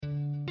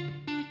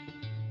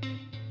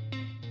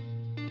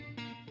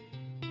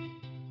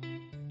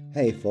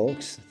Hey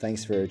folks,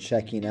 thanks for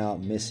checking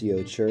out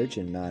Missio Church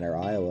in Mount Ayr,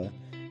 Iowa.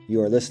 You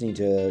are listening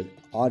to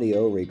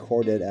audio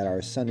recorded at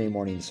our Sunday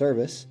morning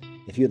service.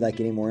 If you'd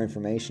like any more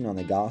information on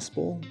the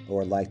gospel or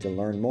would like to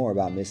learn more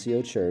about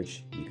Missio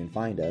Church, you can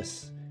find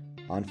us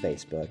on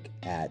Facebook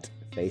at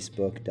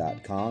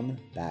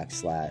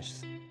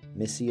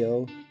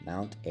facebook.com/Missio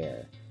Mount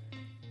Ayr.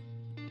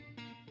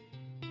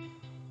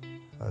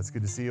 It's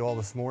good to see you all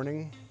this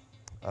morning.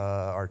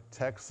 Our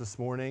text this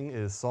morning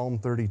is Psalm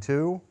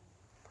 32.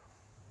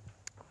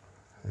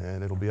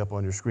 And it'll be up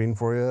on your screen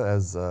for you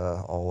as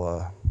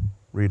I'll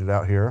read it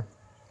out here.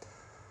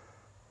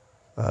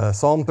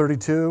 Psalm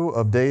 32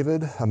 of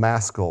David, a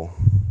maskil.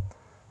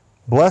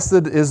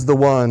 Blessed is the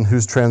one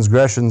whose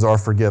transgressions are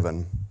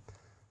forgiven,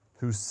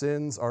 whose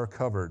sins are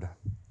covered.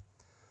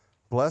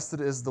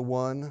 Blessed is the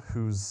one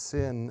whose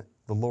sin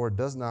the Lord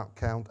does not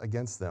count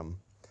against them,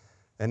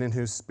 and in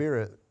whose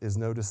spirit is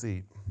no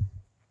deceit.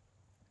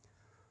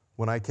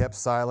 When I kept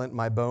silent,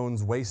 my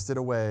bones wasted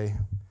away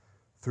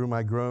through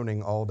my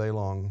groaning all day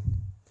long.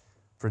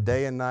 For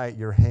day and night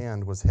your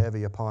hand was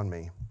heavy upon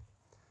me.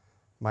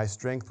 My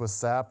strength was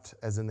sapped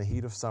as in the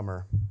heat of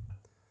summer.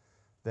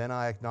 Then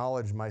I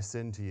acknowledged my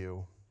sin to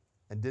you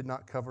and did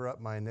not cover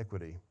up my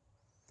iniquity.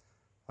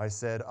 I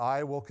said,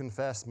 I will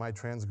confess my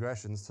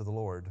transgressions to the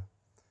Lord,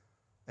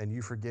 and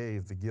you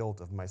forgave the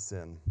guilt of my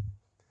sin.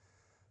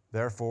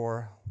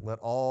 Therefore, let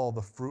all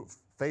the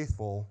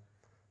faithful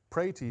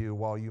pray to you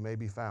while you may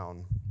be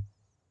found.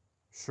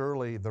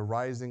 Surely the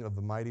rising of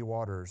the mighty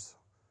waters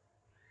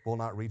will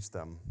not reach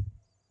them.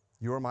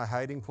 You are my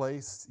hiding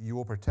place. You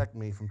will protect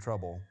me from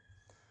trouble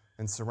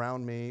and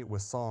surround me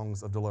with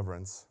songs of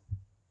deliverance.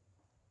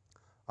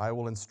 I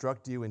will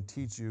instruct you and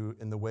teach you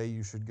in the way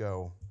you should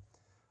go.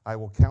 I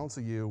will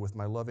counsel you with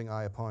my loving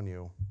eye upon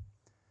you.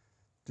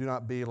 Do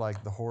not be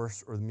like the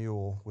horse or the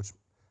mule, which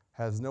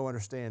has no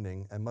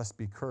understanding and must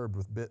be curbed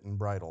with bit and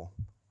bridle,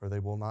 or they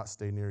will not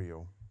stay near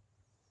you.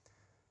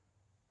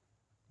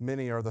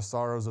 Many are the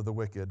sorrows of the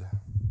wicked,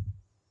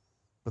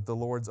 but the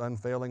Lord's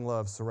unfailing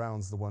love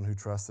surrounds the one who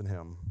trusts in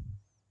him.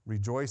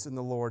 Rejoice in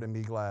the Lord and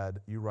be glad,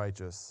 you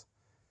righteous.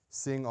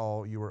 Sing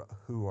all you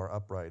who are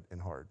upright in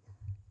heart.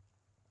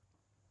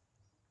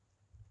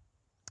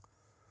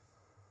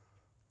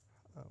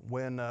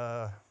 When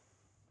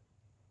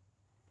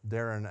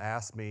Darren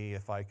asked me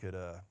if I could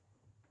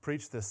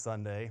preach this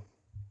Sunday,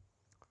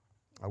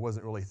 I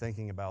wasn't really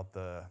thinking about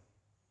the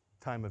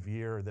time of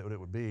year that it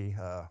would be.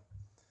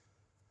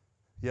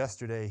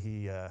 Yesterday,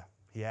 he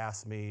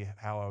asked me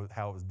how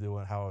I was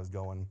doing, how I was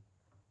going,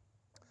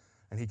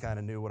 and he kind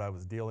of knew what I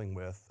was dealing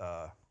with.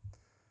 For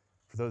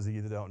those of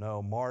you that don't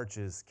know, March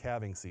is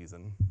calving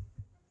season,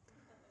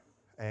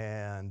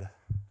 and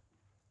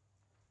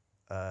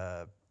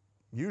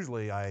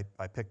usually I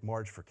pick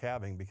March for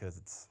calving because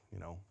it's,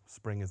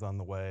 spring is on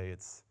the way.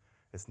 It's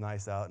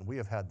nice out, and we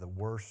have had the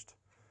worst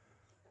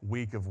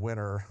week of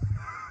winter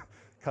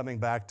coming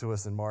back to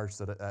us in March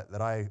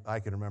that I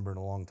can remember in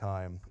a long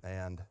time,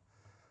 and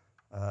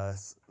I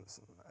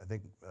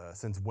think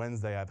since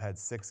Wednesday I've had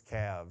 6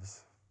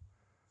 calves,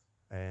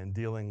 and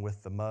dealing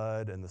with the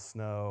mud and the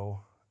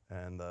snow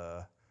and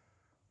the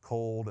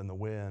cold and the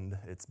wind,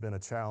 it's been a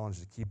challenge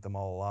to keep them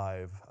all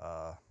alive.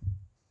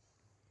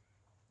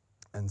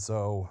 And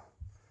so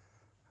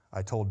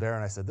I told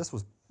Darren, I said, this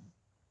was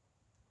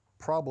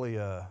probably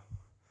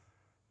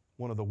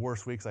one of the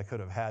worst weeks I could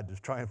have had to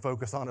try and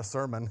focus on a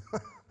sermon.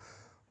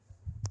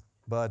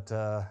 But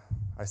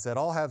I said,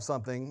 I'll have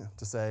something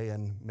to say,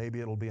 and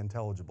maybe it'll be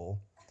intelligible.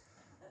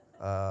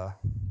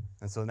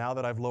 And so now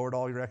that I've lowered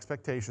all your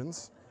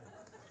expectations,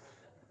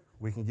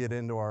 we can get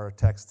into our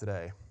text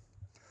today.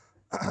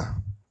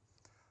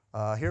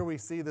 Here we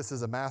see this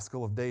is a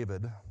maskil of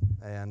David,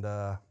 and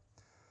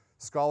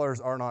scholars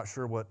are not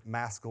sure what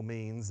maskil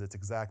means. Its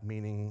exact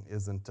meaning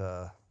isn't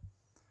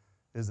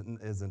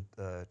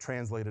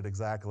translated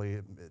exactly.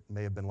 It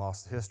may have been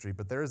lost to history,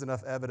 but there is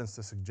enough evidence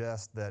to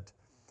suggest that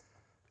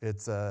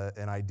it's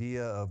an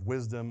idea of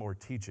wisdom or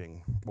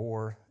teaching,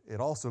 or it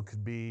also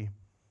could be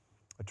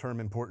a term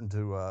important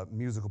to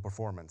musical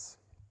performance,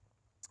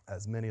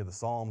 as many of the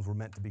Psalms were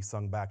meant to be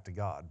sung back to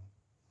God.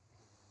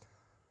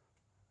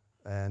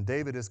 And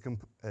David is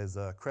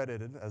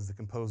credited as the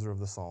composer of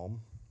the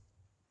psalm.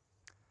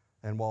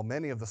 And while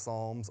many of the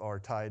Psalms are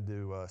tied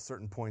to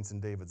certain points in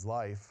David's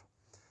life,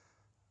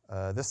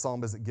 this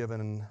psalm isn't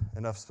given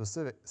enough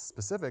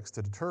specifics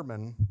to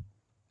determine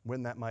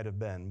when that might have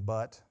been,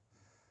 but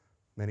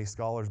many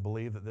scholars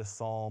believe that this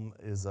psalm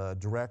is a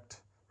direct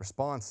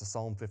response to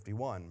Psalm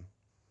 51,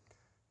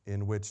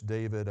 in which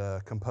David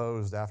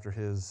composed after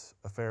his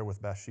affair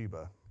with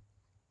Bathsheba.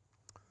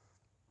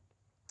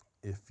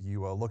 If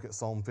you look at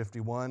Psalm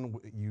 51,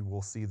 you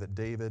will see that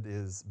David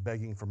is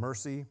begging for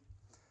mercy,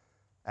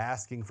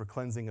 asking for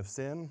cleansing of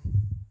sin,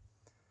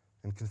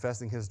 and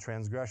confessing his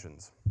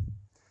transgressions.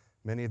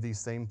 Many of these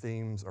same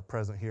themes are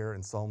present here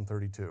in Psalm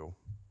 32.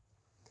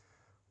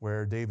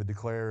 Where David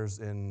declares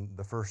in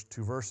the first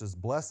 2 verses,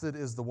 "Blessed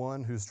is the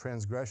one whose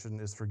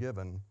transgression is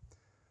forgiven,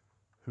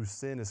 whose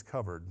sin is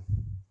covered.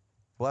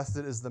 Blessed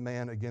is the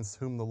man against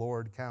whom the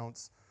Lord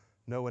counts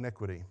no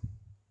iniquity,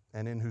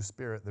 and in whose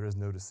spirit there is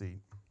no deceit.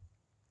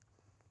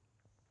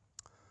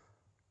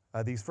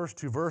 These first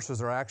two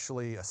verses are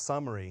actually a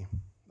summary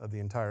of the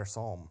entire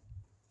psalm.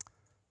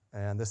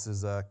 And this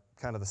is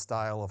kind of the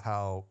style of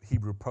how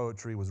Hebrew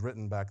poetry was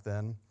written back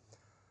then.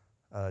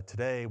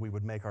 Today, we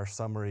would make our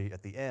summary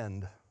at the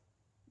end,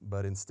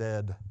 but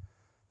instead,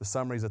 the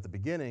summary is at the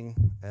beginning,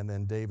 and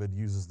then David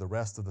uses the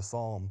rest of the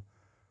psalm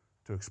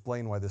to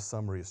explain why this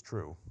summary is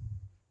true.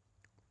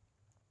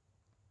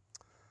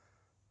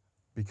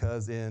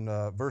 Because in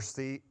verse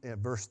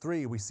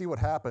 3, we see what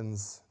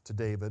happens to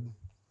David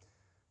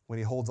when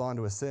he holds on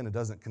to his sin and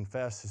doesn't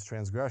confess his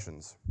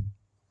transgressions.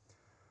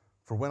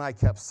 For when I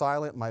kept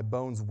silent, my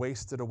bones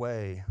wasted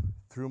away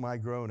through my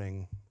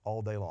groaning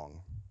all day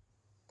long.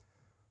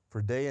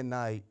 For day and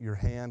night your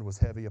hand was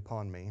heavy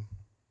upon me.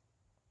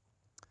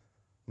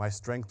 My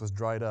strength was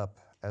dried up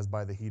as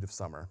by the heat of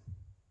summer.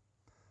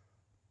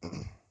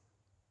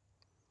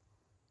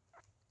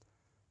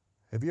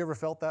 Have you ever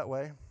felt that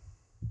way?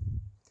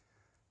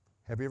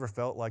 Have you ever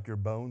felt like your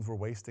bones were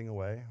wasting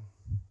away?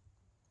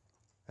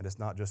 And it's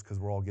not just because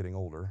we're all getting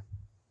older.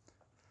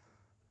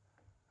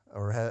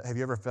 Or have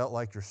you ever felt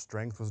like your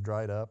strength was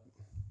dried up?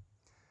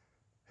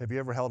 Have you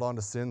ever held on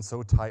to sin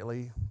so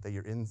tightly that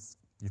you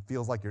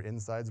feel like your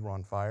insides were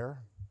on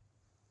fire?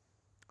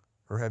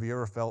 Or have you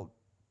ever felt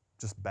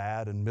just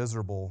bad and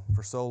miserable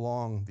for so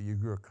long that you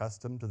grew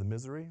accustomed to the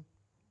misery?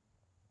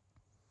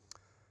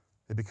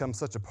 It becomes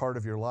such a part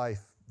of your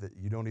life that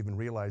you don't even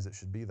realize it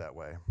should be that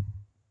way.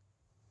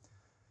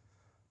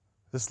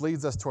 This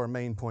leads us to our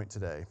main point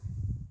today.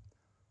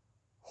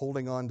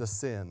 Holding on to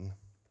sin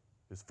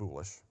is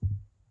foolish.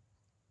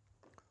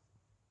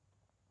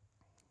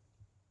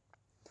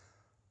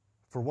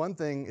 For one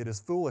thing, it is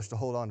foolish to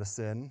hold on to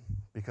sin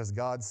because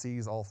God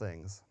sees all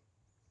things.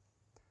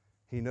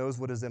 He knows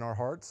what is in our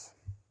hearts.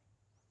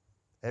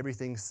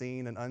 Everything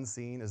seen and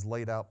unseen is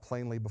laid out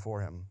plainly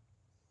before him.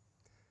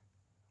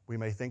 We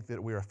may think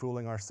that we are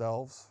fooling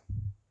ourselves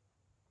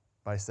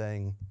by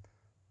saying,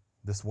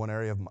 this one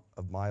area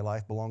of my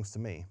life belongs to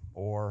me,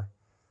 or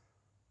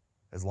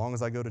as long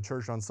as I go to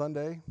church on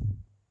Sunday,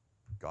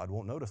 God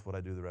won't notice what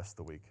I do the rest of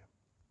the week.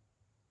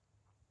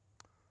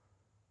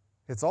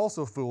 It's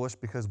also foolish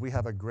because we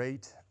have a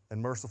great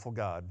and merciful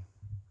God,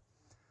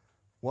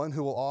 one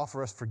who will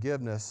offer us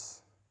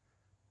forgiveness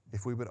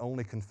if we would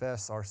only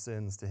confess our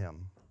sins to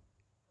him.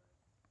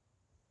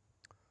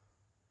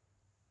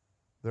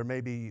 There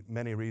may be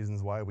many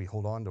reasons why we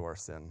hold on to our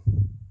sin.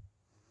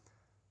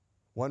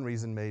 One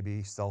reason may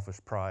be selfish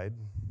pride.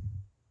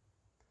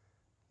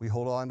 We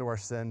hold on to our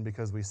sin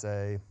because we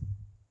say,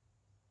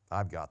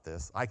 I've got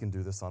this. I can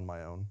do this on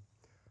my own.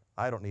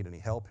 I don't need any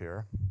help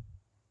here.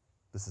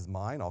 This is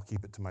mine. I'll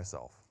keep it to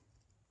myself.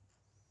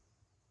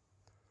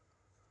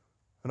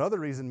 Another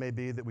reason may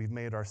be that we've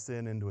made our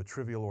sin into a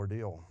trivial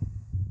ordeal.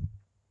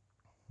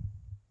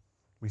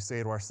 We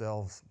say to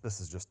ourselves, this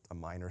is just a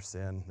minor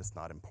sin. It's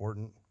not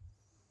important.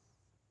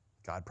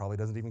 God probably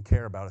doesn't even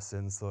care about a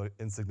sin so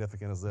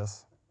insignificant as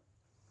this.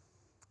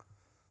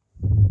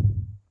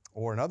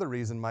 Or another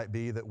reason might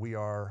be that we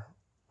are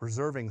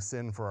reserving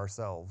sin for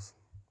ourselves.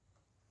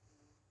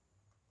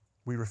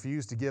 We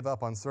refuse to give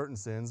up on certain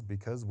sins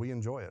because we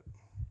enjoy it.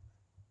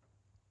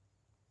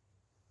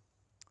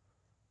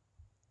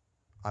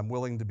 I'm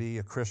willing to be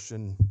a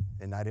Christian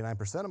in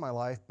 99% of my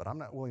life, but I'm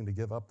not willing to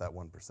give up that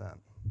 1%.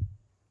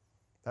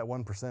 That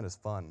 1% is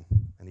fun,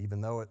 and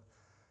even though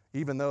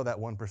that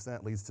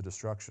 1% leads to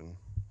destruction.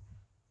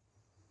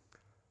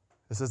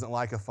 This isn't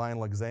like a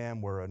final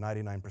exam where a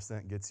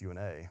 99% gets you an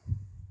A.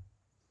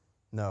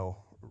 No,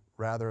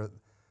 rather,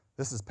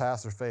 this is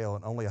pass or fail,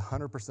 and only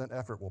 100%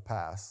 effort will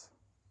pass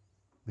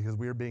because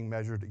we are being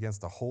measured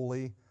against a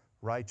holy,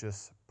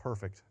 righteous,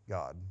 perfect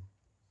God.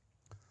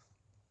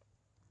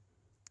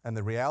 And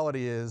the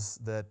reality is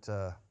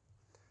that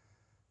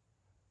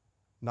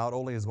not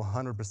only is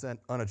 100%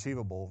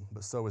 unachievable,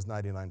 but so is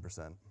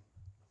 99%.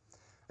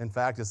 In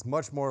fact, it's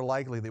much more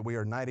likely that we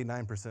are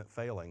 99%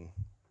 failing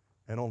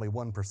and only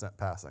 1%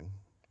 passing.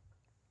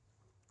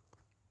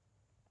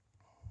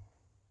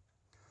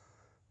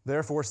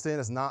 Therefore, sin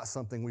is not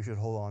something we should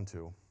hold on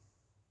to.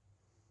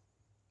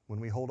 When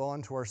we hold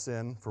on to our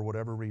sin for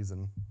whatever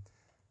reason,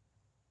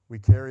 we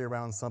carry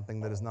around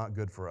something that is not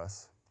good for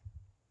us.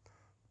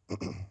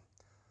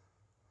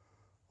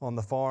 On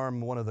the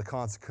farm, one of the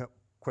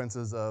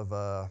consequences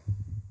of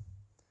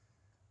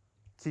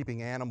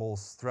keeping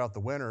animals throughout the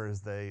winter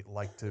is they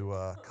like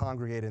to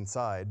congregate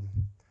inside.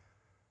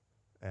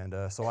 And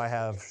so I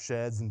have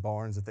sheds and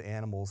barns that the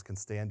animals can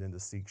stand in to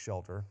seek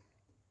shelter.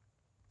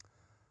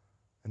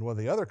 And one of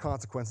the other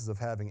consequences of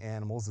having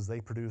animals is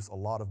they produce a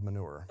lot of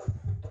manure.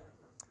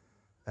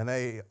 And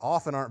they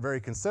often aren't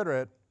very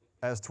considerate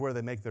as to where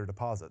they make their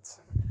deposits.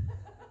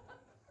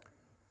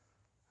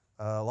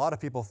 A lot of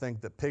people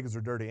think that pigs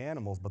are dirty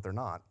animals, but they're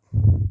not.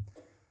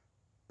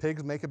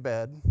 Pigs make a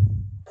bed,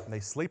 and they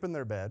sleep in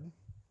their bed,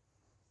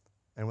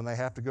 and when they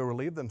have to go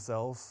relieve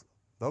themselves,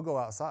 they'll go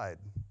outside,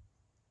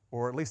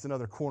 or at least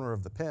another corner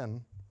of the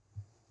pen,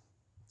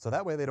 so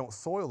that way they don't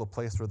soil the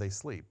place where they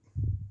sleep.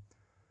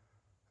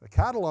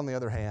 Cattle, on the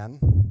other hand,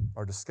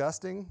 are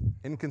disgusting,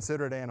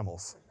 inconsiderate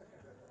animals.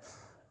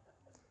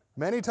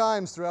 Many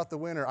times throughout the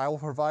winter, I will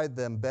provide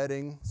them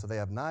bedding so they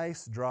have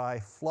nice, dry,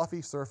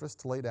 fluffy surface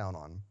to lay down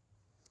on.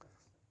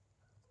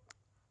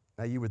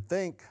 Now, you would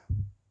think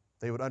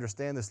they would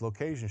understand this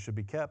location should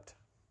be kept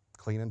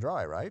clean and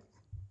dry, right?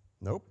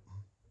 Nope.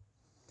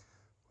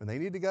 When they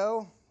need to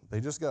go, they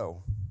just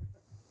go.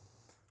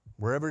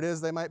 Wherever it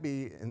is they might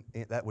be,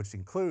 that which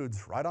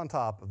includes right on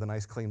top of the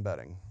nice clean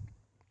bedding.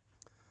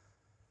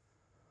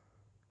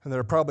 And there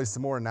are probably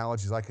some more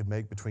analogies I could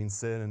make between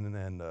sin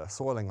and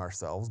soiling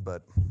ourselves,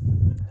 but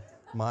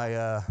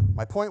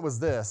my point was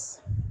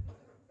this.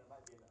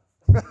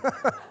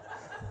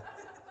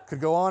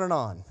 Could go on and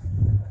on.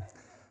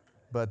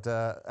 But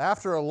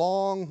after a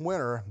long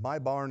winter, my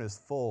barn is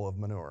full of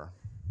manure.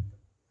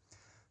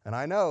 And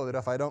I know that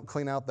if I don't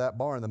clean out that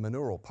barn, the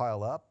manure will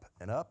pile up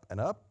and up and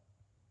up,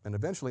 and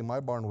eventually my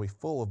barn will be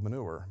full of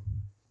manure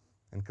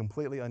and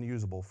completely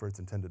unusable for its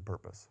intended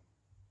purpose.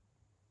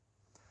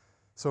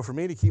 So for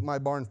me to keep my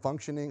barn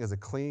functioning as a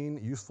clean,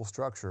 useful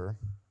structure,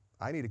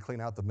 I need to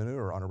clean out the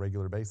manure on a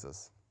regular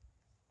basis.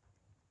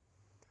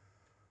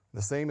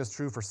 The same is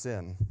true for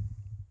sin.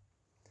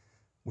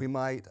 We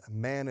might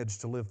manage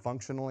to live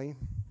functionally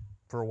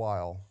for a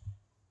while,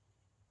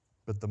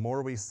 but the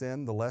more we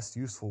sin, the less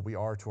useful we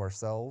are to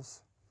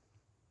ourselves,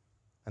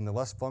 and the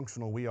less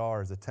functional we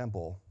are as a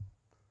temple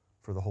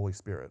for the Holy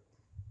Spirit.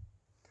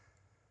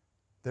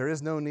 There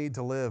is no need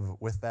to live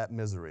with that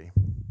misery.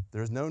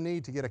 There is no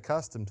need to get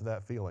accustomed to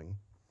that feeling.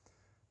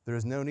 There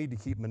is no need to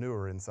keep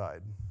manure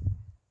inside.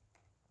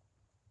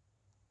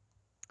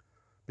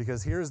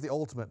 Because here's the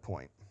ultimate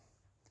point.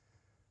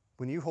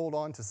 When you hold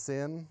on to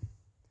sin,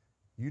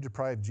 you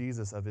deprive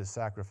Jesus of his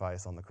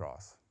sacrifice on the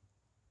cross.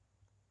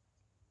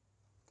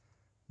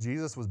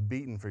 Jesus was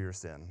beaten for your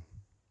sin.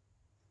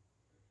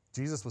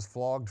 Jesus was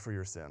flogged for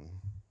your sin.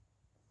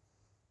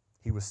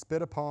 He was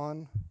spit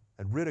upon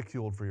and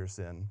ridiculed for your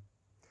sin.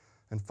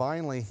 And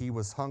finally, he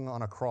was hung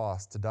on a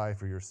cross to die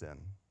for your sin.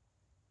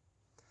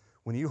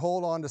 When you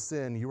hold on to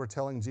sin, you are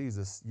telling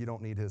Jesus you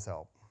don't need his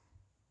help.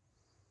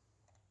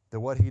 That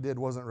what he did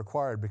wasn't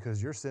required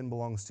because your sin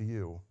belongs to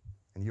you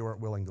and you aren't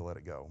willing to let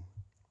it go.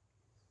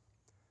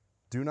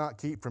 Do not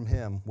keep from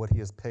him what he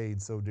has paid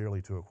so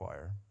dearly to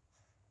acquire.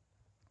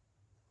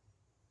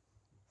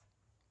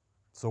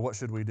 So what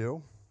should we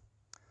do?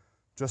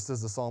 Just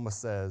as the psalmist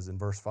says in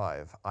verse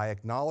 5, I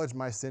acknowledge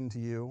my sin to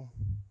you.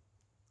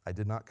 I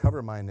did not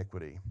cover my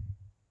iniquity.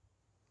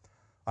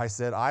 I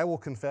said, I will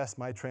confess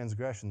my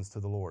transgressions to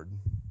the Lord,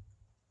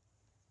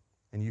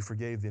 and you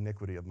forgave the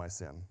iniquity of my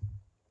sin.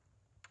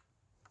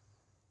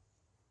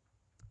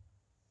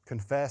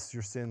 Confess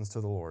your sins to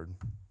the Lord.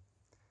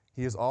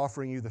 He is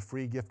offering you the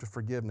free gift of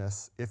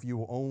forgiveness if you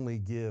will only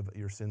give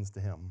your sins to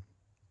him.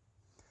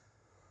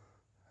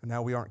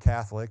 Now, we aren't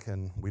Catholic,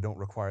 and we don't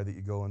require that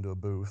you go into a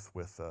booth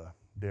with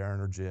Darren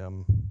or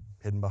Jim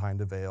hidden behind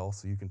a veil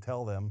so you can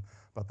tell them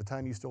about the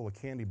time you stole a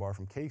candy bar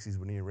from Casey's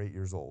when you were 8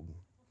 years old.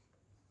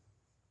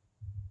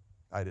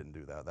 I didn't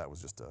do that. That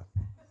was just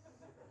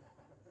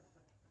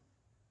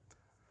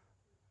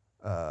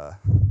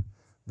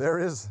there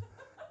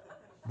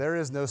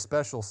is no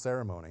special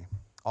ceremony.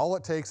 All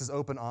it takes is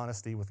open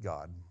honesty with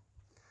God.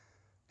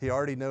 He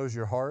already knows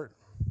your heart,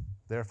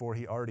 therefore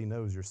he already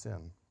knows your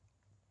sin.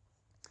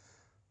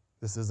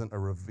 This isn't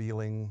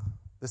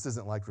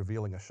like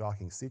revealing a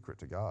shocking secret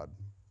to God.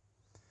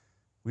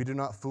 We do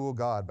not fool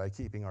God by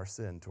keeping our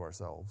sin to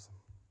ourselves.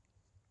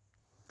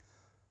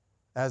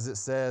 As it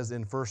says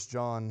in 1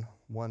 John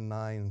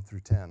 1:9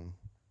 through 10,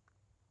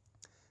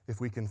 if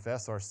we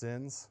confess our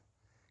sins,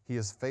 he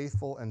is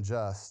faithful and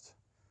just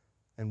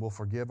and will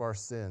forgive our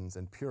sins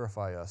and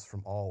purify us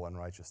from all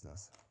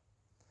unrighteousness.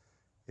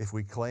 If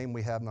we claim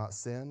we have not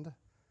sinned,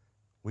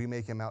 we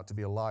make him out to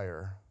be a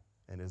liar,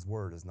 and his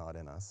word is not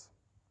in us.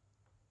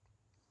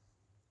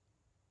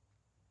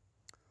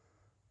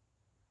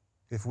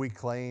 If we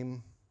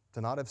claim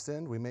to not have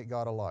sinned, we make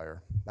God a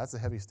liar. That's a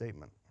heavy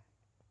statement.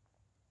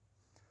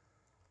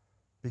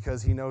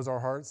 Because he knows our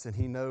hearts and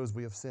he knows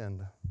we have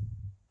sinned.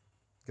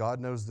 God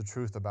knows the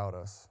truth about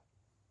us.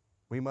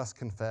 We must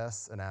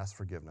confess and ask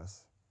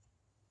forgiveness.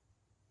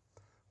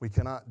 We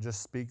cannot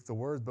just speak the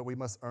words, but we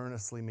must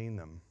earnestly mean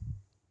them.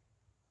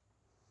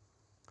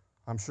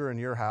 I'm sure in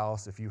your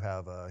house, if you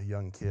have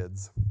young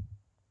kids,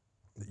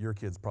 that your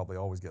kids probably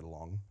always get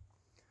along.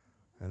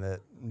 And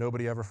that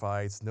nobody ever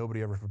fights,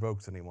 nobody ever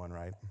provokes anyone,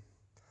 right?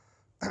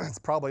 It's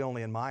probably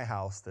only in my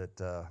house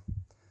that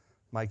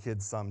my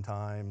kids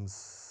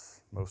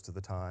sometimes, most of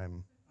the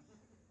time,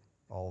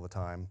 all the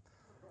time,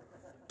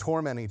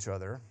 torment each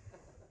other.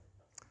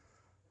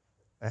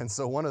 And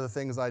so one of the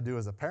things I do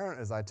as a parent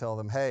is I tell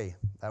them, hey,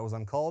 that was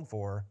uncalled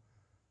for.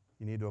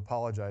 You need to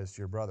apologize to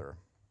your brother.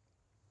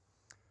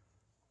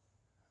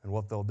 And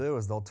what they'll do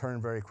is they'll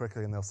turn very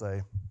quickly and they'll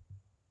say,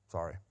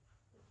 sorry.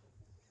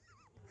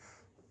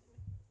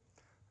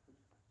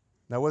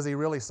 Now, was he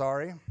really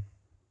sorry?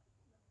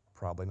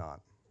 Probably not.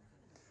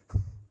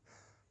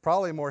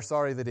 Probably more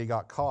sorry that he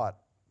got caught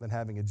than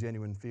having a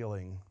genuine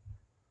feeling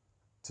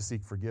to to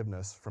seek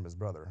forgiveness from his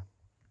brother.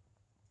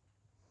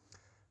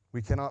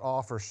 We cannot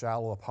offer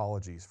shallow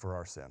apologies for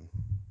our sin.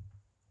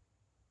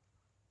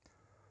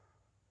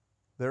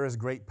 There is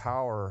great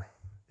power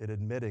in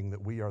admitting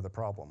that we are the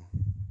problem.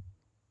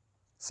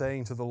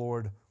 Saying to the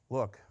Lord,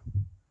 look,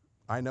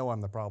 I know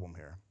I'm the problem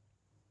here.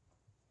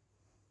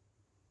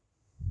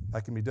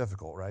 That can be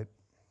difficult, right?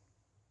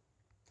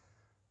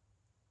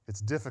 It's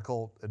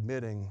difficult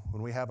admitting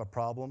when we have a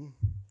problem,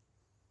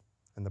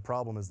 and the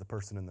problem is the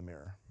person in the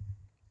mirror.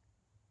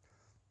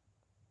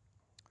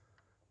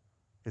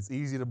 It's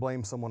easy to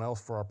blame someone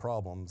else for our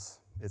problems.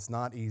 It's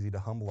not easy to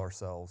humble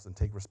ourselves and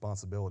take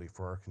responsibility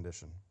for our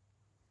condition.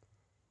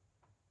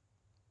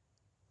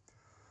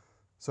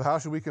 So how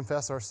should we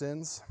confess our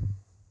sins?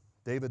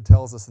 David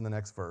tells us in the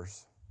next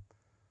verse,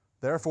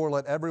 therefore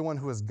let everyone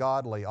who is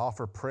godly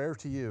offer prayer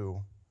to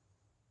you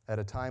at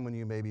a time when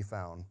you may be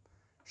found.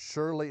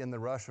 Surely in the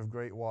rush of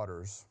great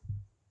waters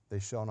they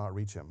shall not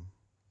reach him.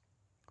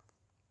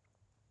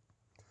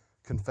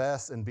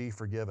 Confess and be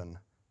forgiven.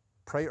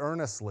 Pray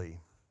earnestly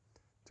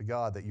to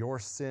God that your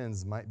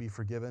sins might be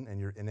forgiven and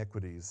your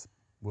iniquities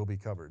will be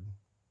covered.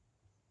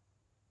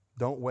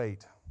 Don't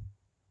wait.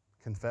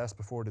 Confess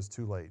before it is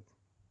too late.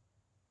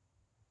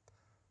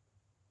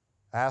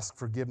 Ask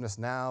forgiveness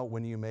now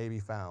when you may be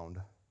found,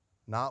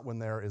 not when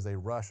there is a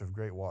rush of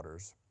great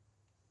waters,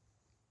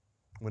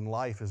 when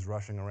life is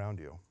rushing around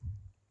you.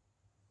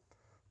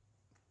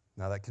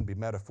 Now that can be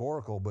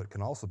metaphorical, but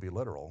can also be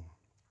literal.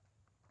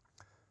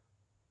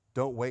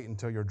 Don't wait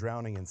until you're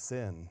drowning in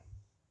sin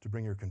to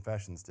bring your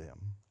confessions to him.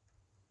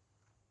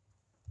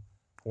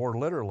 Or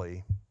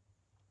literally,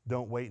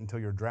 don't wait until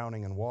you're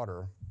drowning in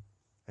water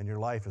and your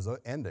life is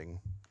ending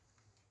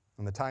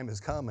and the time has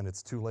come and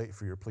it's too late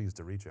for your pleas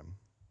to reach him.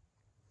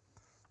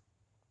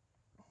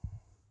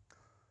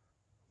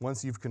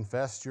 Once you've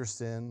confessed your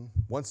sin,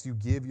 once you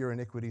give your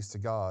iniquities to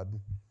God,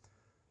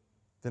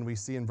 then we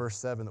see in verse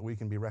 7 that we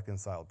can be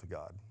reconciled to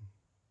God.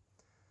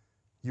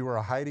 You are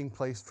a hiding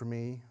place for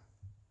me.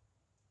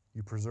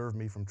 You preserve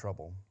me from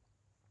trouble.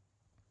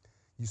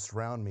 You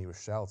surround me with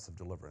shouts of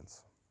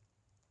deliverance.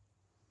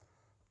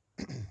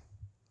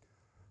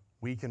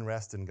 We can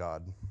rest in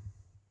God.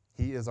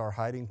 He is our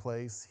hiding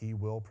place. He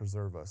will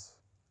preserve us.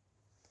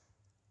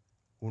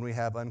 When we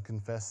have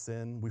unconfessed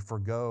sin, we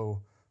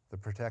forgo the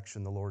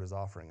protection the Lord is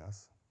offering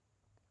us.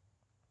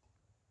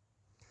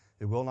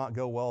 It will not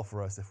go well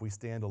for us if we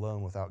stand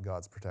alone without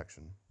God's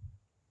protection.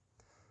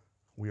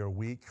 We are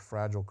weak,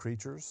 fragile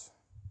creatures.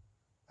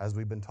 As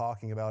we've been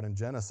talking about in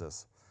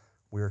Genesis,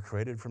 we are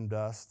created from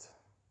dust,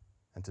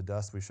 and to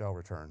dust we shall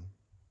return.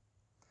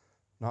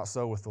 Not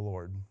so with the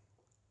Lord.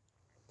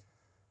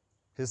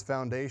 His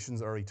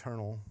foundations are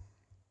eternal.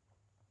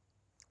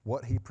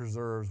 What he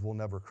preserves will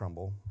never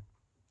crumble,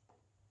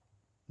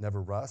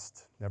 never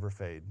rust, never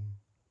fade.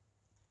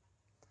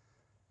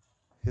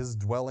 His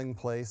dwelling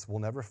place will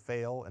never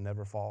fail and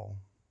never fall.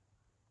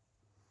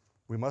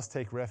 We must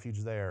take refuge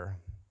there,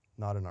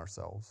 not in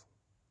ourselves.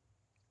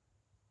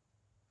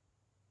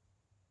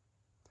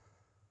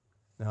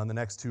 Now, in the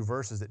next two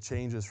verses, it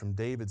changes from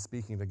David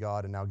speaking to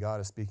God, and now God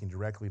is speaking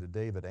directly to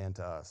David and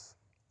to us.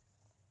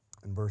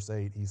 In verse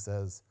 8,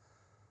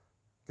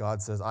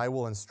 God says, I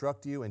will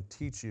instruct you and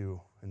teach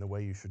you in the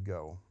way you should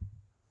go.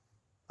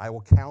 I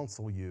will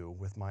counsel you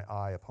with my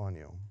eye upon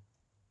you.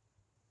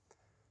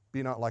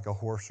 Be not like a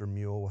horse or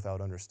mule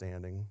without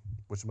understanding,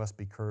 which must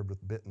be curbed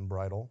with bit and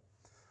bridle,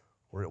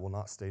 or it will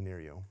not stay near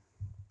you.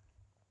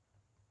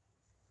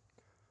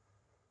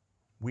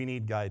 We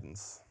need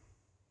guidance.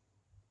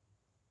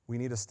 We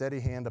need a steady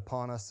hand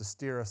upon us to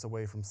steer us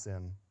away from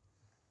sin.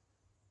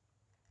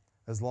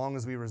 As long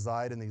as we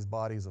reside in these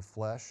bodies of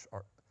flesh,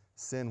 our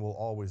sin will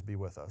always be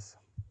with us.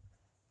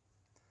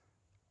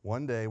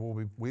 One day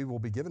we will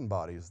be given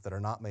bodies that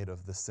are not made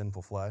of this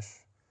sinful flesh,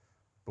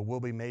 but will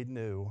be made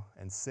new,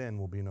 and sin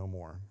will be no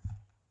more.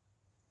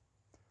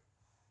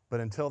 But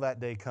until that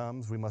day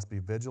comes, we must be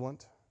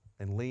vigilant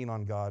and lean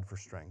on God for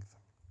strength.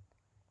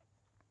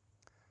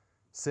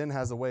 Sin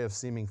has a way of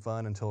seeming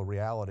fun until the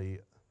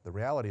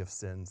reality of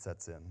sin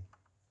sets in.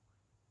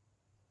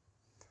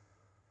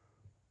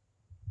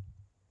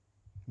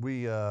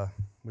 We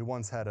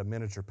once had a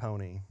miniature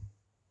pony,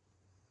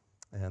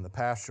 and the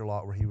pasture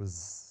lot where he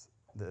was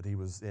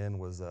in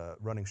was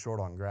running short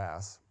on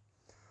grass.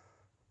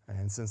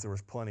 And since there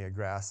was plenty of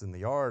grass in the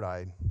yard,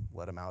 I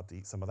let him out to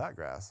eat some of that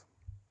grass.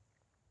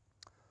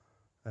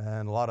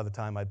 And a lot of the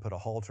time I'd put a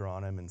halter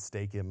on him and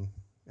stake him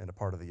in a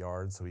part of the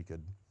yard so he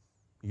could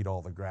eat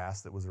all the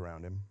grass that was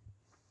around him.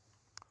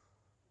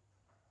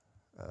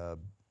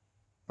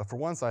 But for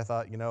once I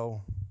thought,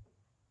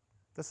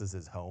 this is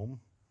his home.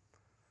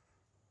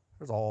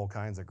 There's all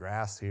kinds of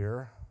grass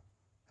here.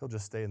 He'll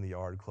just stay in the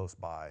yard close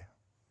by.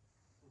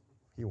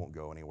 He won't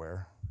go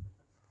anywhere.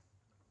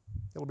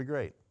 It'll be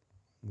great.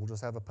 We'll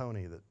just have a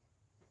pony that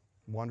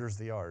wanders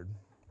the yard.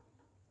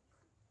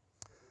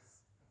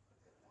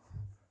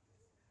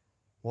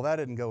 Well, that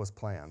didn't go as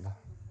planned.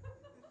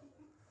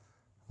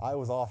 I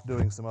was off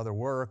doing some other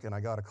work, and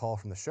I got a call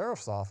from the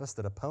sheriff's office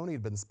that a pony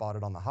had been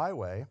spotted on the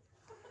highway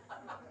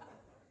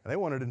And they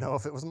wanted to know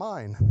if it was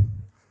mine.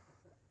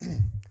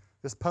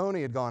 This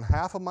pony had gone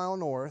half a mile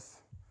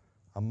north,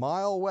 a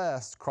mile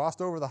west,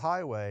 crossed over the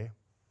highway,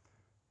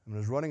 and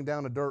was running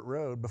down a dirt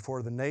road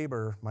before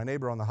my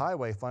neighbor on the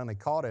highway finally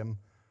caught him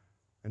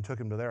and took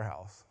him to their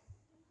house.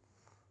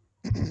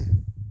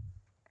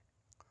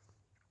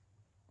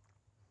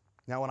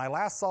 Now, when I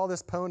last saw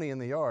this pony in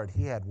the yard,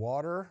 he had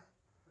water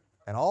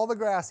and all the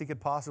grass he could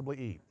possibly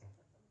eat.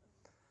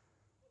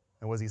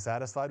 And was he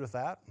satisfied with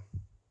that?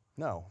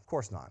 No, of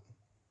course not.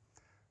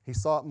 He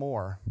sought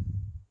more,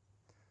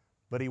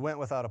 but he went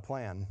without a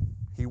plan.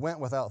 He went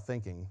without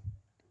thinking.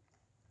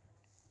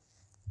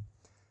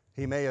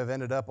 He may have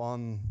ended up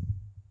on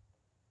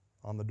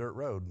the dirt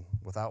road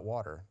without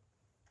water,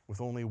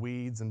 with only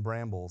weeds and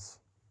brambles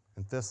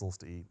and thistles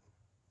to eat.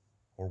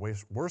 Or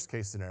worst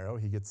case scenario,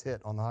 he gets hit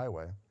on the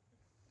highway.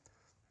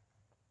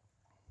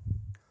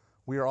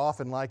 We are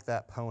often like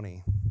that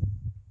pony.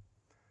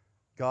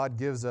 God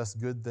gives us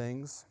good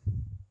things.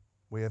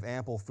 We have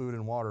ample food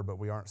and water, but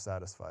we aren't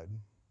satisfied.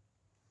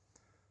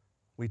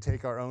 We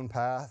take our own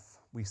path.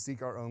 We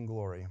seek our own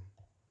glory.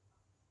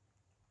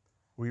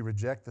 We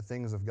reject the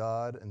things of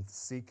God and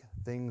seek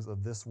things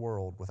of this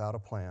world without a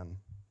plan,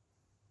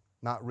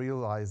 not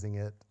realizing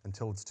it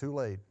until it's too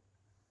late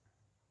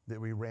that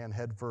we ran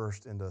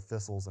headfirst into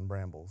thistles and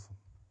brambles.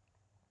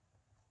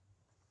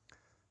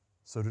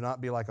 So do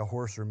not be like a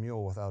horse or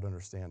mule without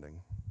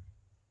understanding.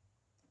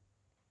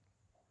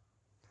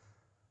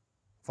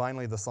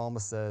 Finally, the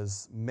psalmist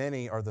says,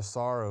 "Many are the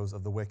sorrows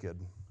of the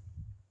wicked,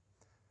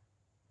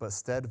 but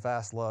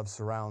steadfast love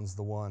surrounds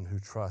the one who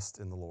trusts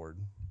in the Lord.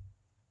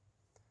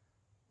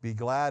 Be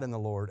glad in the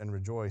Lord and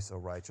rejoice, O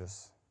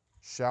righteous.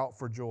 Shout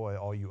for joy,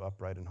 all you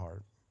upright in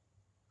heart."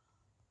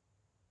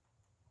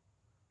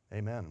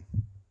 Amen.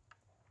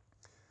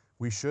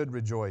 We should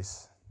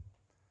rejoice,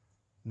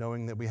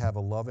 knowing that we have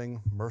a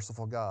loving,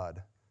 merciful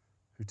God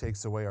who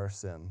takes away our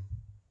sin,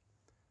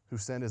 who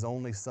sent his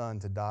only Son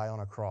to die on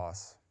a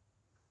cross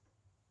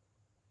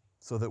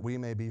so that we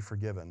may be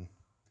forgiven.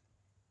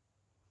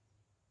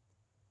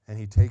 And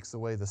he takes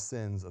away the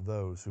sins of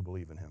those who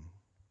believe in him.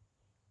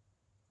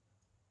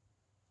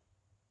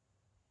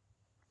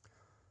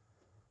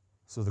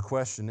 So the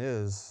question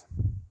is,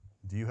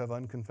 do you have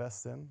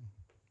unconfessed sin?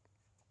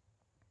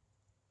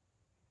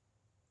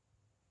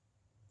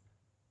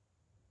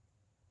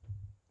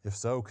 If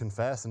so,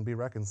 confess and be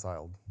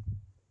reconciled.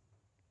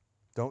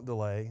 Don't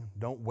delay.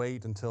 Don't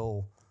wait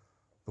until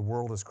the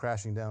world is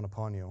crashing down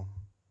upon you.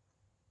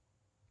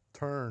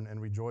 Turn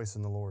and rejoice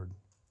in the Lord.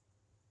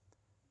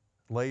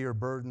 Lay your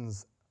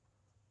burdens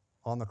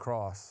on the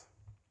cross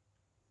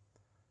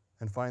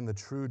and find the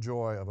true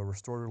joy of a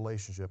restored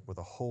relationship with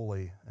a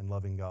holy and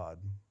loving God.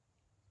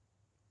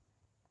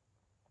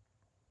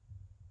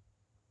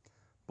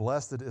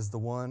 Blessed is the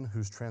one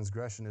whose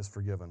transgression is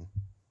forgiven,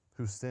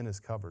 whose sin is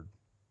covered.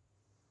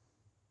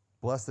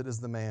 Blessed is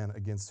the man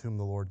against whom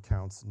the Lord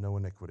counts no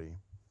iniquity,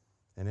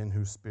 and in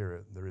whose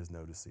spirit there is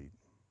no deceit.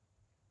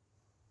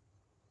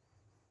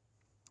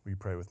 Will you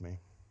pray with me?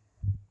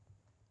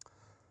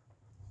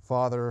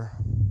 Father,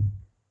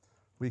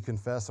 we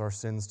confess our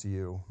sins to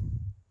you.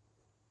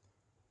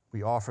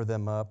 We offer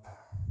them up.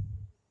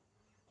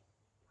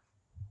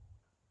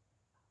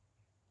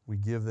 We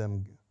give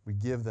them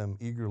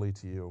eagerly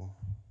to you,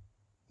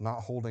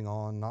 not holding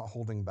on, not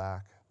holding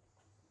back.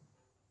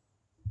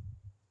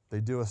 They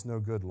do us no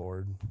good,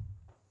 Lord.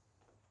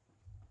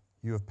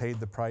 You have paid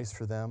the price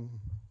for them.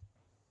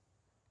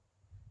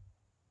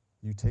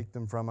 You take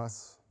them from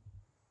us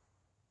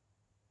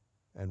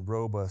and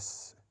robe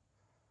us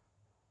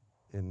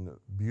in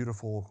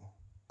beautiful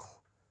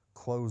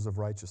clothes of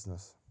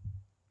righteousness.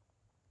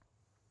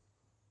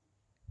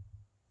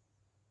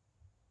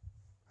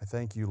 I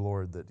thank you,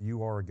 Lord, that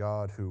you are a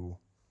God who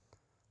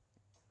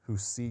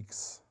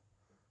seeks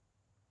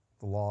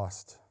the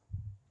lost,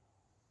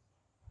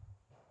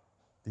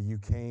 that you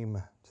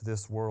came to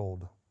this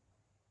world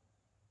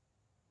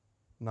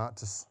not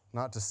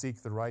to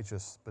seek the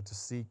righteous, but to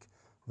seek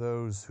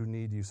those who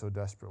need you so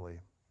desperately.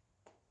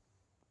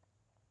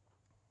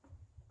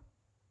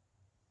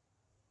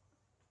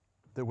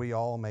 That we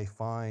all may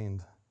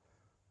find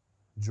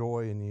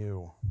joy in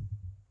you.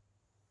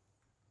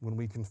 When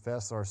we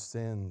confess our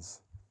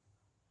sins,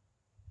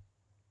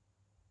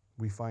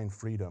 we find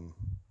freedom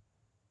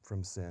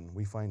from sin.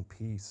 We find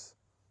peace.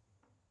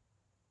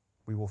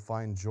 We will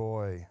find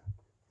joy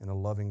in a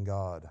loving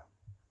God,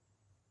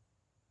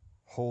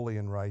 holy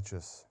and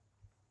righteous,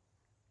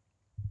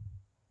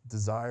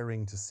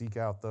 desiring to seek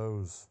out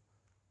those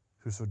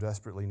who so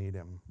desperately need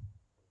him.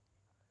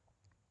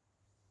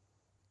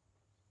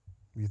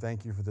 We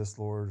thank you for this,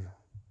 Lord.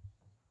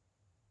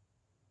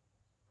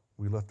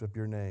 We lift up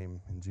your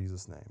name in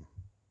Jesus' name.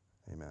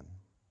 Amen.